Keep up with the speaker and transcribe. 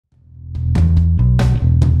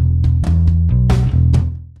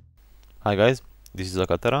Hi guys, this is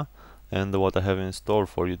Akatera, and what I have in store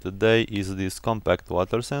for you today is this compact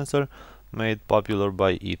water sensor made popular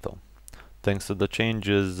by Etho. Thanks to the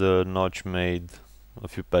changes Notch made a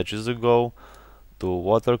few patches ago to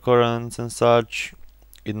water currents and such,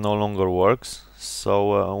 it no longer works.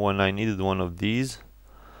 So when I needed one of these,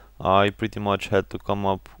 I pretty much had to come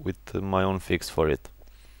up with my own fix for it.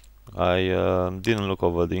 I didn't look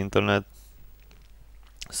over the internet,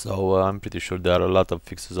 so I'm pretty sure there are a lot of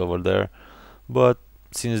fixes over there. But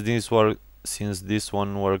since this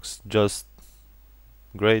one works just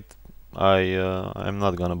great, I'm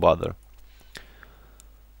not gonna bother.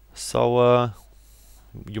 So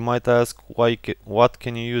you might ask, what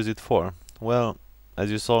can you use it for? Well, as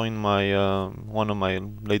you saw in my one of my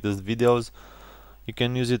latest videos, you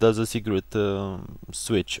can use it as a secret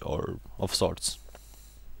switch or of sorts.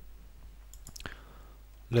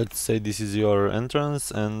 Let's say this is your entrance,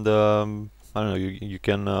 and I don't know, you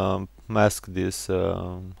can mask this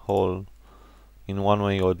hole in one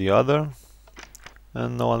way or the other,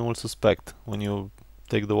 and no one will suspect. When you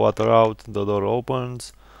take the water out, the door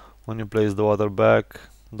opens. When you place the water back,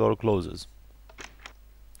 door closes.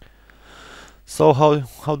 So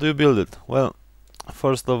how do you build it? Well,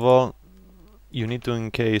 first of all, you need to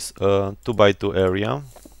encase a 2x2 area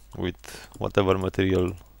with whatever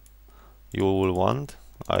material you will want.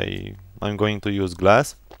 I'm going to use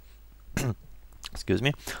glass. Excuse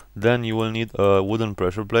me. Then you will need a wooden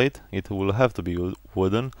pressure plate. It will have to be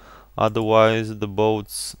wooden, otherwise the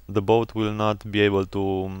boat will not be able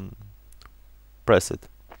to press it.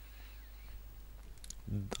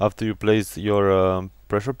 After you place your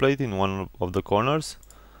pressure plate in one of the corners,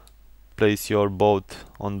 place your boat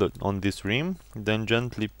on this rim, then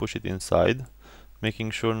gently push it inside,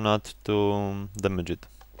 making sure not to damage it.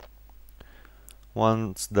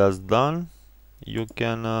 Once that's done, you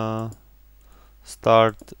can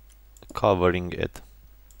start covering it.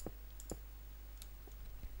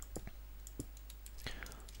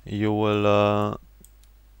 You will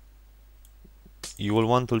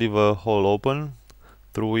want to leave a hole open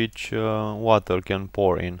through which water can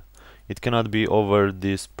pour in. It cannot be over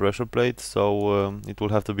this pressure plate, so it will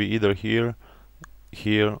have to be either here,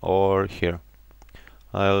 here, or here.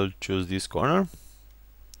 I'll choose this corner,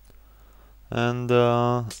 and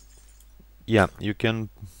yeah, you can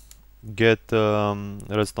get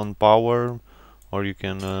redstone power, or you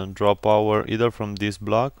can draw power either from this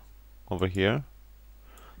block over here,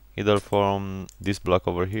 either from this block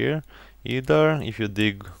over here, either if you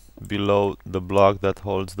dig below the block that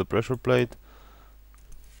holds the pressure plate,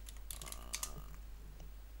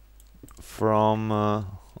 from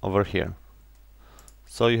over here.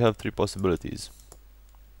 So you have three possibilities.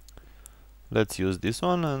 Let's use this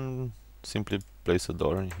one and simply place a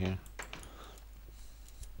door in here.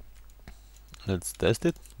 Let's test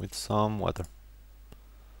it with some water.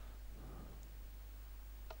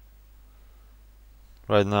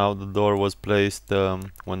 Right now the door was placed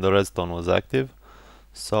when the redstone was active,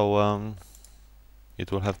 so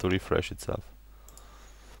it will have to refresh itself.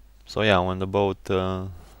 So yeah, when the boat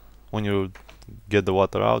when you get the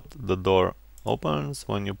water out, the door opens.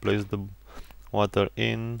 When you place the water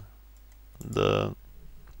in, the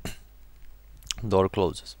door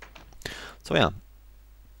closes. So yeah,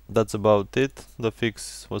 that's about it. The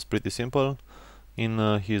fix was pretty simple.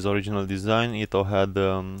 In his original design, Ito had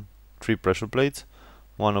 3 pressure plates,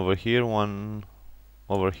 one over here, one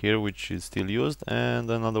over here, which is still used, and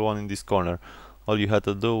another one in this corner. All you had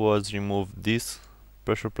to do was remove this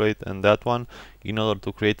pressure plate and that one in order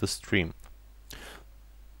to create a stream.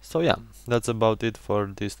 So yeah, that's about it for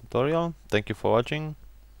this tutorial. Thank you for watching.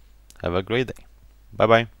 Have a great day. Bye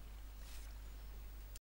bye.